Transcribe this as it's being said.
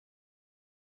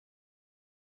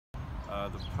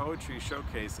The Poetry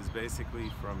Showcase is basically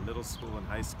from middle school and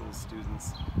high school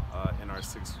students in our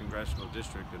 6th Congressional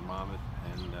District in Monmouth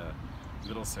and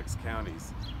Middlesex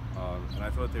counties. And I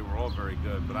thought they were all very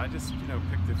good, but I just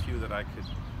picked a few that I could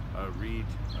read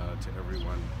to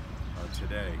everyone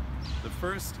today. The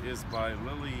first is by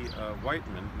Lily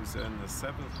Whiteman, who's in the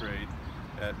 7th grade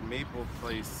at Maple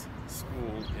Place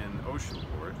School in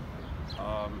Oceanport.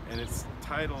 And it's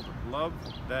titled Love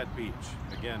That Beach,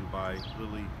 again by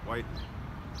Lily Whiteman.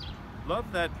 Love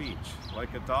that beach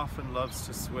like a dolphin loves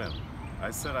to swim. I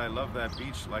said I love that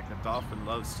beach like a dolphin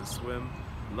loves to swim.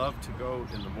 Love to go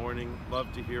in the morning,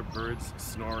 love to hear birds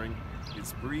snoring.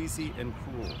 It's breezy and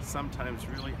cool, sometimes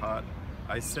really hot.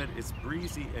 I said it's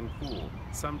breezy and cool,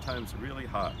 sometimes really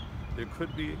hot. There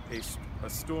could be a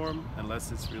storm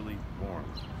unless it's really warm.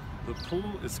 The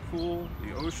pool is cool,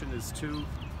 the ocean is too.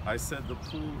 I said the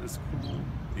pool is cool,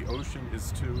 the ocean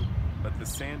is too, but the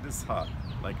sand is hot,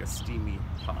 like a steamy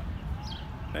pot.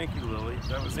 Thank you, Lily.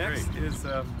 That was great. Next is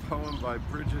a poem by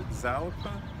Bridget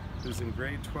Zalapa, who's in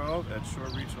grade 12 at Shore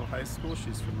Regional High School.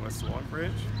 She's from West Long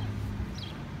Branch.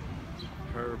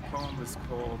 Her poem is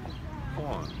called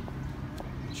Pawn.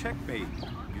 Checkmate,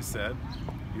 you said.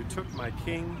 You took my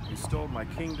king, you stole my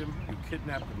kingdom, you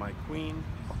kidnapped my queen.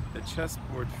 The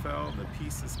chessboard fell, the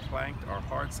pieces clanked, our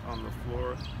hearts on the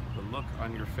floor, the look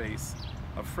on your face.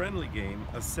 A friendly game,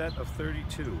 a set of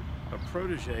 32, a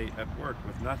protege at work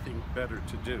with nothing better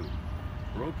to do.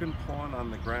 Broken pawn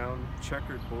on the ground,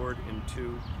 checkered board in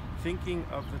two, thinking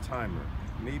of the timer,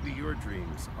 maybe your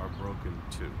dreams are broken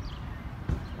too.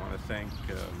 I want to thank,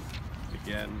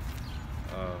 again,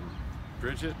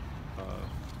 Bridget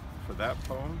for that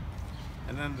poem.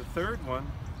 And then the third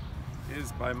one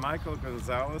is by Michael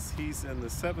Gonzalez. He's in the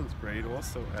 7th grade,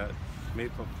 also at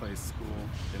Maple Place School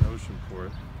in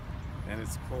Oceanport, and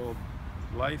it's called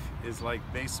Life is Like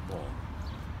Baseball.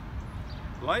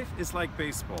 Life is like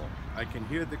baseball. I can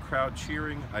hear the crowd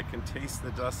cheering, I can taste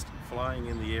the dust flying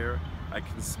in the air, I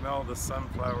can smell the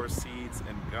sunflower seeds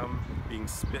and gum being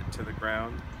spit to the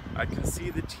ground. I can see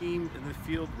the team in the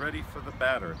field ready for the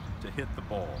batter to hit the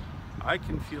ball. I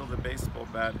can feel the baseball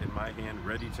bat in my hand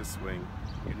ready to swing.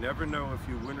 You never know if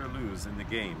you win or lose in the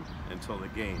game until the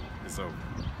game is over.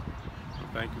 Well,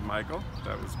 thank you, Michael.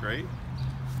 That was great.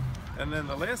 And then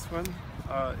the last one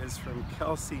is from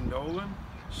Kelsey Nolan.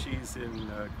 She's in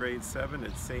grade 7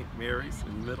 at St. Mary's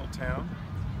in Middletown.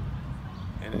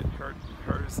 And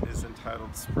hers is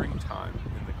entitled Springtime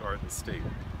in the Garden State.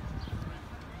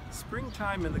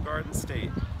 Springtime in the Garden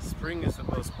State. Spring is the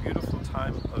most beautiful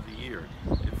time of the year.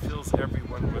 It fills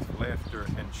everyone with laughter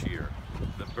and cheer.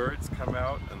 The birds come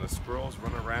out and the squirrels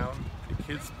run around. The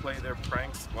kids play their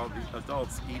pranks while the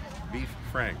adults eat beef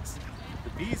franks.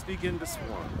 The bees begin to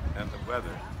swarm and the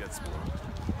weather gets warm.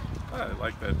 I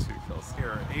like that too, Kelsey.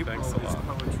 Here, April is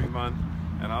Poetry Month,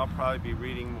 and I'll probably be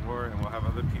reading more, and we'll have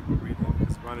other people read them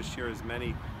because we want to share as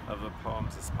many of the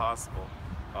poems as possible.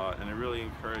 And I really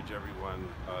encourage everyone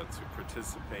to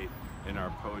participate in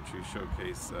our poetry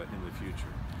showcase in the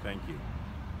future. Thank you.